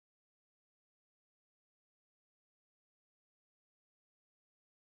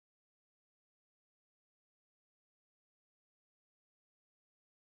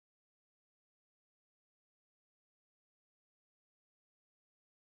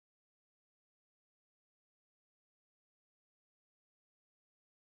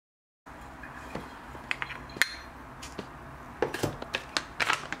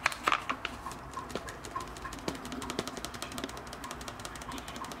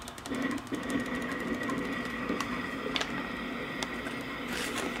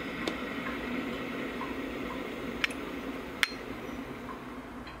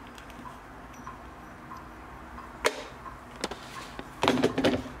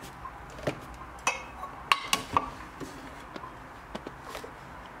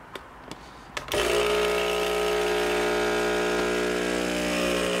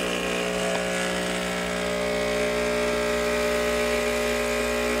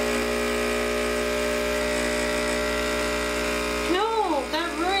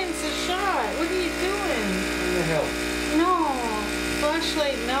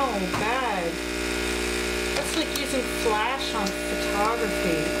Flashlight, no, bad. That's like using flash on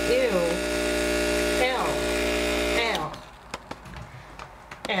photography. Ew.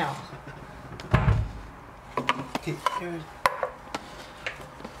 L. Okay, here.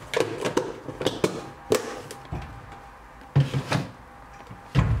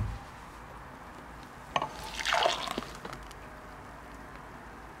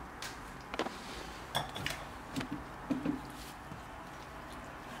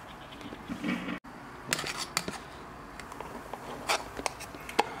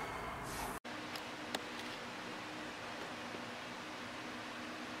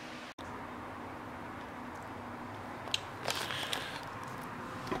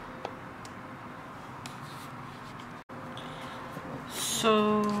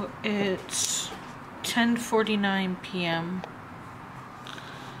 So it's 10:49 p.m.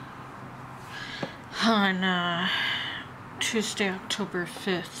 on Tuesday, October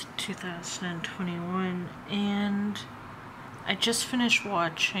 5th, 2021, and I just finished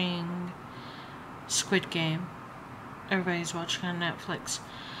watching Squid Game. Everybody's watching on Netflix.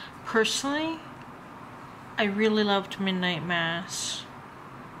 Personally, I really loved Midnight Mass.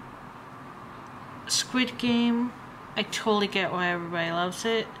 Squid Game, I totally get why everybody loves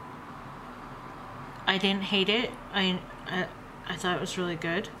it. I didn't hate it. I thought it was really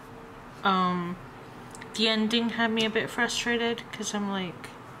good. The ending had me a bit frustrated because I'm like,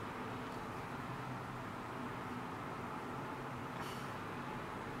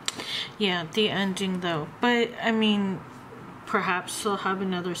 yeah, the ending though. But I mean, perhaps they'll have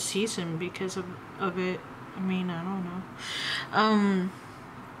another season because of it. I mean, I don't know.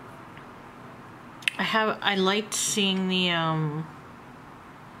 I liked seeing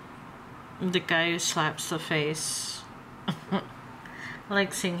the guy who slaps the face. I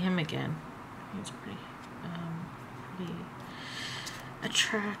like seeing him again. He's pretty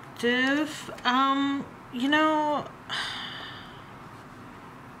attractive. You know,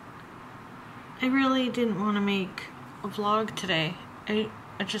 I really didn't want to make a vlog today.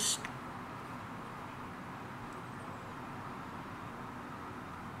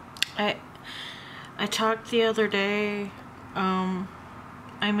 I talked the other day, I'm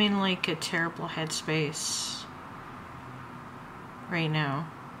in like a terrible headspace right now,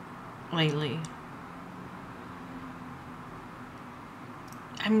 lately.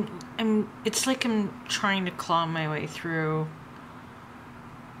 It's like I'm trying to claw my way through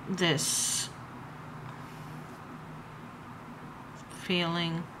this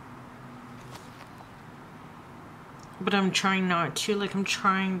feeling. But I'm trying not to, like I'm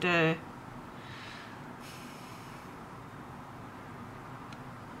trying to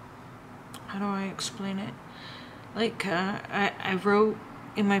how do I explain it? Like, I wrote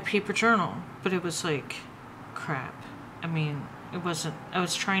in my paper journal, but it was like crap. I mean, it wasn't, I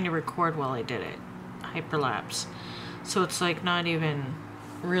was trying to record while I did it. Hyperlapse. So it's like not even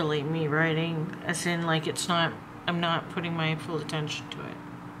really me writing, as in like it's not, I'm not putting my full attention to it.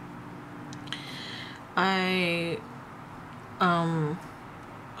 I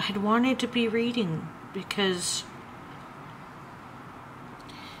had wanted to be reading because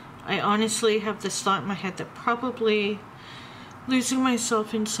I honestly have this thought in my head that probably losing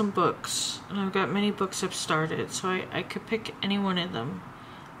myself in some books, and I've got many books I've started, so I could pick any one of them.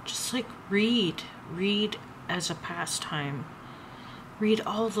 Just like read as a pastime. Read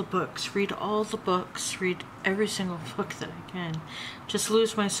all the books, read every single book that I can. Just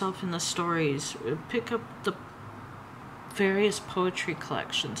lose myself in the stories, pick up the various poetry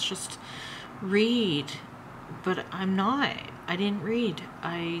collections, just read. But I didn't read.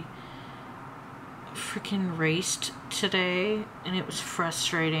 I freaking raced today and it was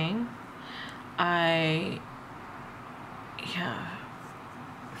frustrating. Yeah.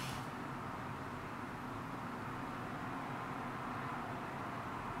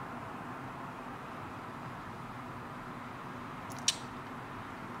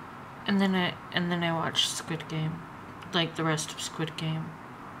 And then I watched Squid Game, like the rest of Squid Game.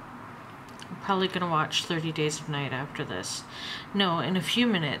 I'm probably gonna watch 30 Days of Night after this. No, in a few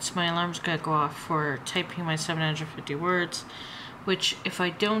minutes, my alarm's gonna go off for typing my 750 words, which if I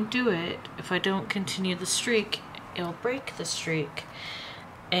don't do it, if I don't continue the streak, it'll break the streak.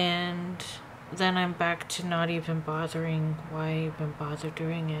 And then I'm back to not even bothering. Why even bother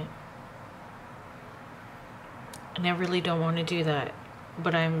doing it? And I really don't want to do that,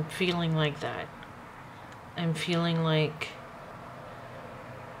 but I'm feeling like that. I'm feeling like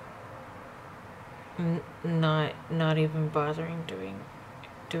not even bothering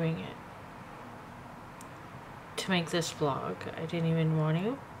doing it. To make this vlog, I didn't even want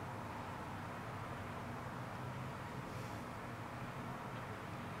to.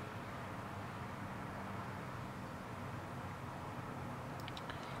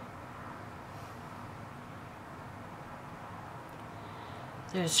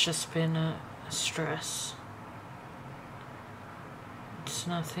 There's just been a stress. It's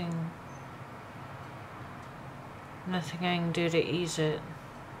nothing I can do to ease it.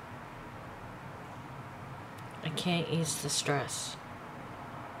 I can't ease the stress.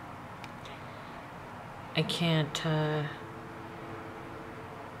 I can't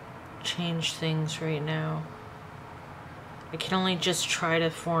change things right now. I can only just try to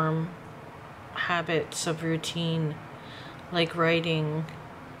form habits of routine, like writing,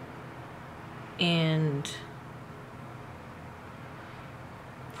 and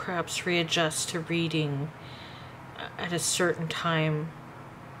perhaps readjust to reading at a certain time.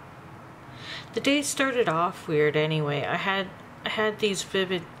 The day started off weird anyway. I had these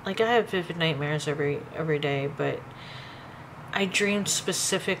vivid, like I have vivid nightmares every day, but I dreamed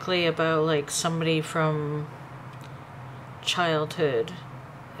specifically about like somebody from childhood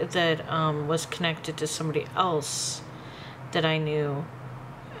that was connected to somebody else that I knew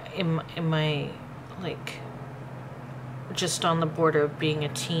in my like just on the border of being a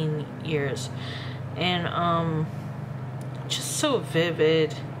teen years, and just so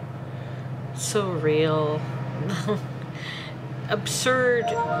vivid, so real. Absurd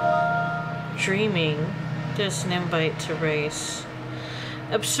dreaming. There's an invite to race.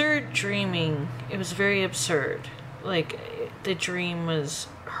 Absurd dreaming. It was very absurd. Like, the dream was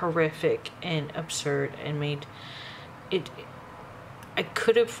horrific and absurd and made it. I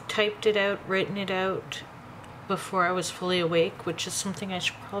could have typed it out, written it out before I was fully awake, which is something I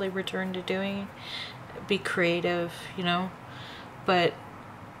should probably return to doing. Be creative, you know. But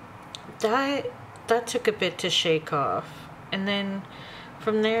that took a bit to shake off. And then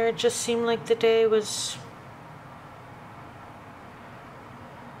from there, it just seemed like the day was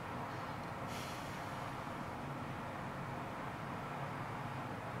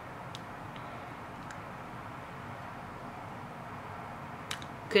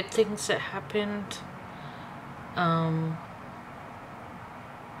good things that happened.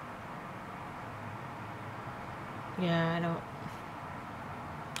 Yeah, I don't.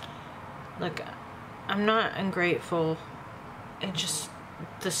 Look, I'm not ungrateful. It just,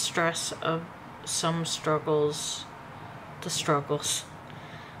 the stress of some struggles, the struggles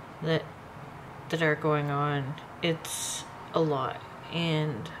that are going on, it's a lot.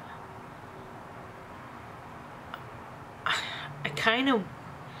 And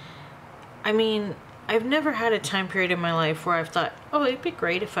I mean, I've never had a time period in my life where I've thought, oh, it'd be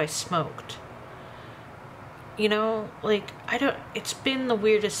great if I smoked. You know, like, it's been the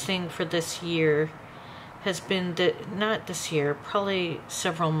weirdest thing for this year, has been that, not this year, probably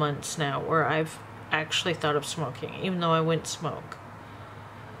several months now, where I've actually thought of smoking, even though I wouldn't smoke.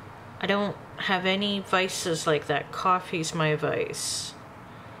 I don't have any vices like that. Coffee's my vice.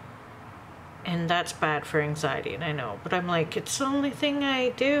 And that's bad for anxiety, and I know. But I'm like, it's the only thing I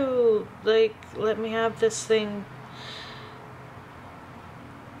do. Like, let me have this thing.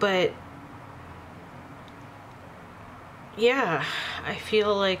 But yeah, I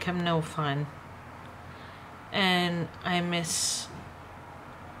feel like I'm no fun. And I miss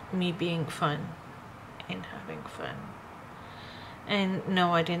me being fun and having fun. And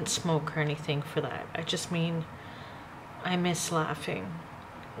no, I didn't smoke or anything for that. I just mean I miss laughing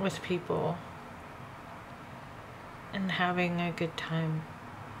with people and having a good time.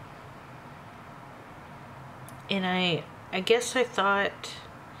 And I guess I thought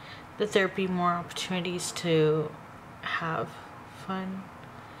that there'd be more opportunities to have fun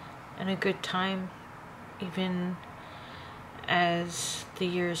and a good time even as the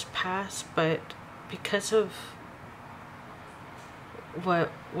years pass, but because of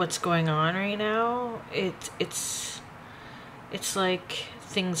what's going on right now, it's like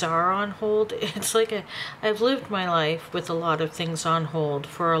things are on hold. It's like I've lived my life with a lot of things on hold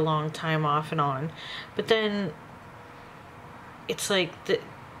for a long time, off and on, but then it's like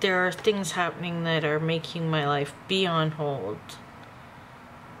there are things happening that are making my life be on hold.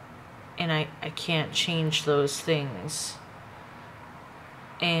 And I can't change those things.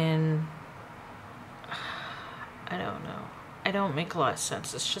 And I don't know. I don't make a lot of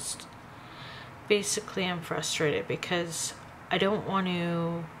sense. It's just basically I'm frustrated because I don't want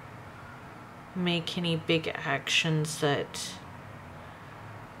to make any big actions that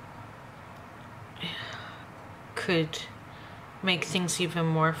could make things even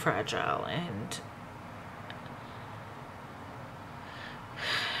more fragile. And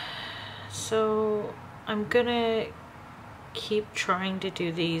so I'm gonna keep trying to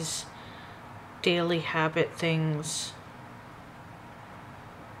do these daily habit things.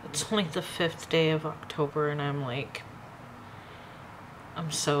 It's only the 5th day of October and I'm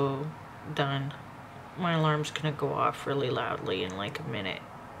so done. My alarm's gonna go off really loudly in like a minute.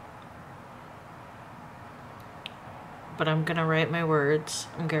 But I'm gonna write my words.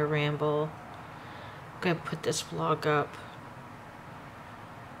 I'm gonna ramble. I'm gonna put this vlog up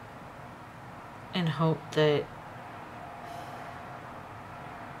and hope that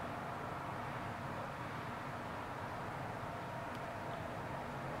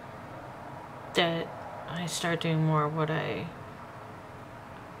I start doing more what I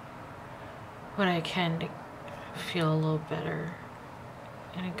can to feel a little better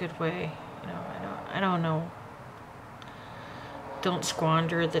in a good way. You know, I don't know. Don't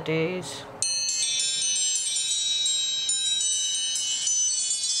squander the days.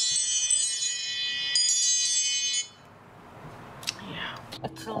 Yeah.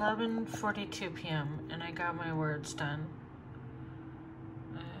 It's 11:42 p.m. and I got my words done.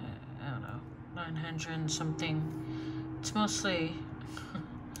 I don't know, 900 and something. It's mostly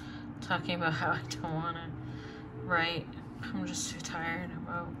talking about how I don't want to write. I'm just too tired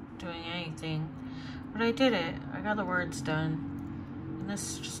about doing anything. But I did it. I got the words done. And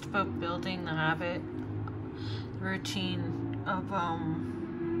this is just about building the habit, the routine of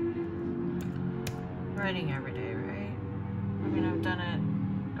writing every day, right? I mean, I've done it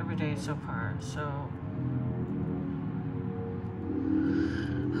every day so far, so.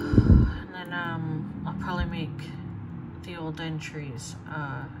 And then I'll probably make the old entries.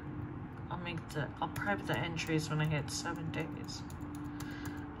 I'll prep the entries when I hit 7 days.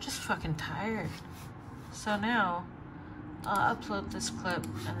 I'm just fucking tired. So now I'll upload this clip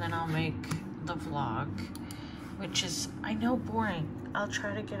and then I'll make the vlog, which is, I know, boring. I'll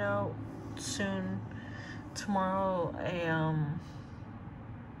try to get out soon. Tomorrow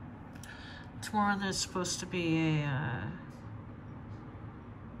there's supposed to be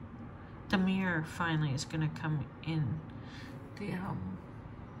the mirror finally is gonna come in.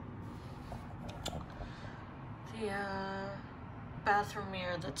 The bathroom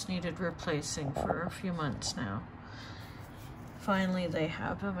mirror that's needed replacing for a few months now. Finally they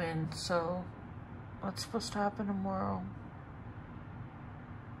have them in, so what's supposed to happen tomorrow?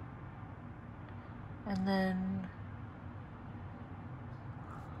 And then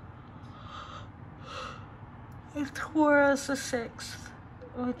tomorrow's the 6th,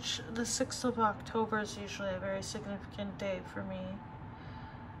 which the 6th of October is usually a very significant day for me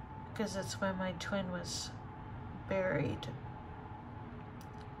because it's when my twin was buried.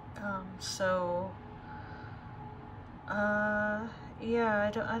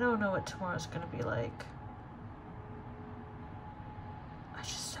 Yeah, I don't know what tomorrow's gonna be like. I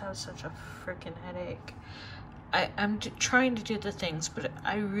just have such a freaking headache. I'm trying to do the things, but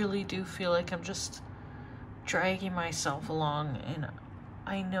I really do feel like I'm just dragging myself along, and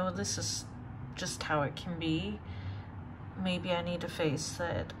I know this is just how it can be. Maybe I need to face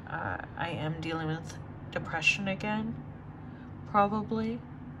that I am dealing with depression again. Probably.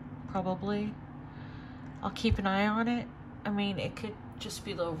 I'll keep an eye on it. I mean, it could just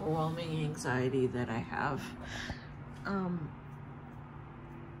be the overwhelming anxiety that I have. I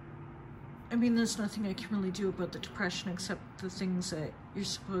mean, there's nothing I can really do about the depression except the things that you're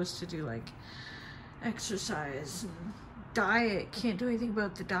supposed to do, like exercise and diet. Can't do anything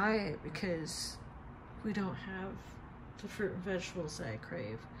about the diet because we don't have the fruit and vegetables that I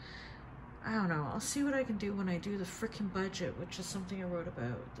crave. I don't know. I'll see what I can do when I do the freaking budget, which is something I wrote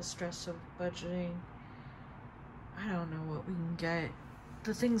about, the stress of budgeting. I don't know what we can get.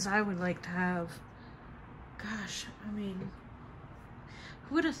 The things I would like to have. Gosh, I mean,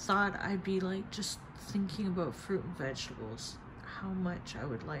 who would have thought I'd be like just thinking about fruit and vegetables? How much I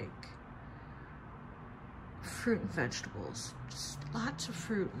would like fruit and vegetables. Just lots of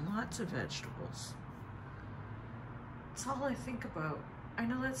fruit and lots of vegetables. That's all I think about. I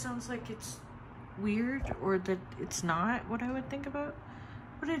know that sounds like it's weird or that it's not what I would think about,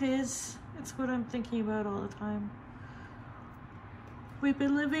 but it is. It's what I'm thinking about all the time. we've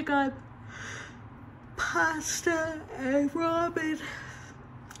been living on pasta and ramen.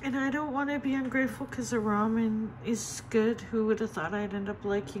 And I don't want to be ungrateful because the ramen is good. Who would have thought I'd end up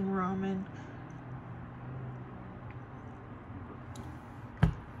liking ramen?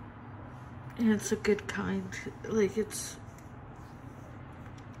 And it's a good kind. Like, it's,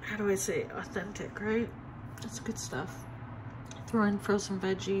 how do I say, authentic, right? It's good stuff. Throw in frozen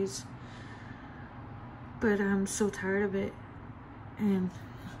veggies. But I'm so tired of it. And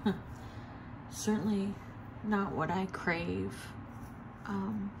certainly not what I crave.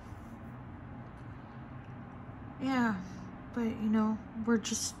 Yeah, but you know, we're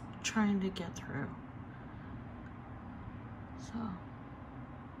just trying to get through. So I'm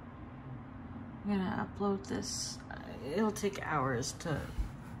gonna upload this. It'll take hours to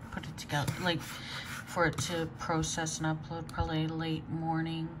put it together, like for it to process and upload. Probably late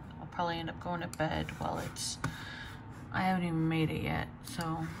morning. I'll probably end up going to bed while it's, I haven't even made it yet.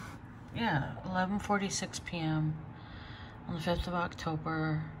 So yeah, 11:46 p.m. on the 5th of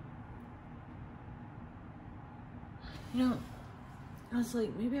October. You know, I was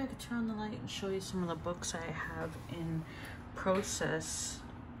like, maybe I could turn on the light and show you some of the books I have in process,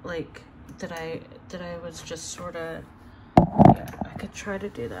 like that I was just sort of, yeah, I could try to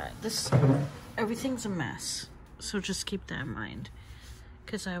do that. Everything's a mess, so just keep that in mind,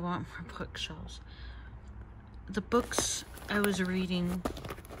 because I want more bookshelves. The books I was reading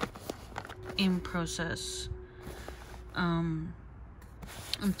in process, I'm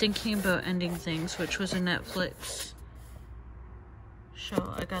thinking about Ending Things, which was a Netflix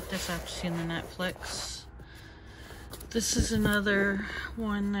show. I got this after seeing the Netflix. This is another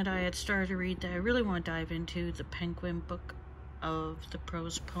one that I had started to read that I really want to dive into, the Penguin Book of the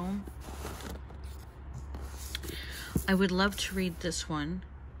Prose Poem. I would love to read this one.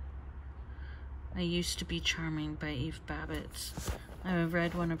 I Used to Be Charming by Eve Babbitt. I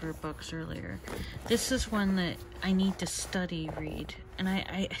read one of her books earlier. This is one that I need to read. And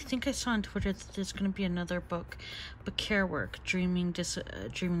I think I saw on Twitter that there's going to be another book, but Care Work, Dreaming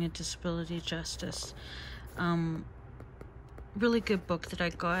of Disability Justice. Really good book that I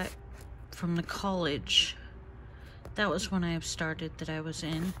got from the college. That was when I have started that I was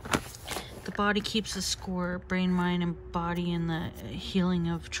in. The Body Keeps a Score, Brain, Mind, and Body in the Healing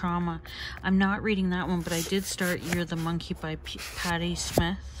of Trauma. I'm not reading that one, but I did start You're the Monkey by Patti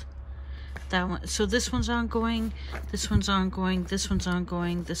Smith. That one. So this one's ongoing, this one's ongoing, this one's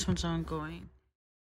ongoing, this one's ongoing.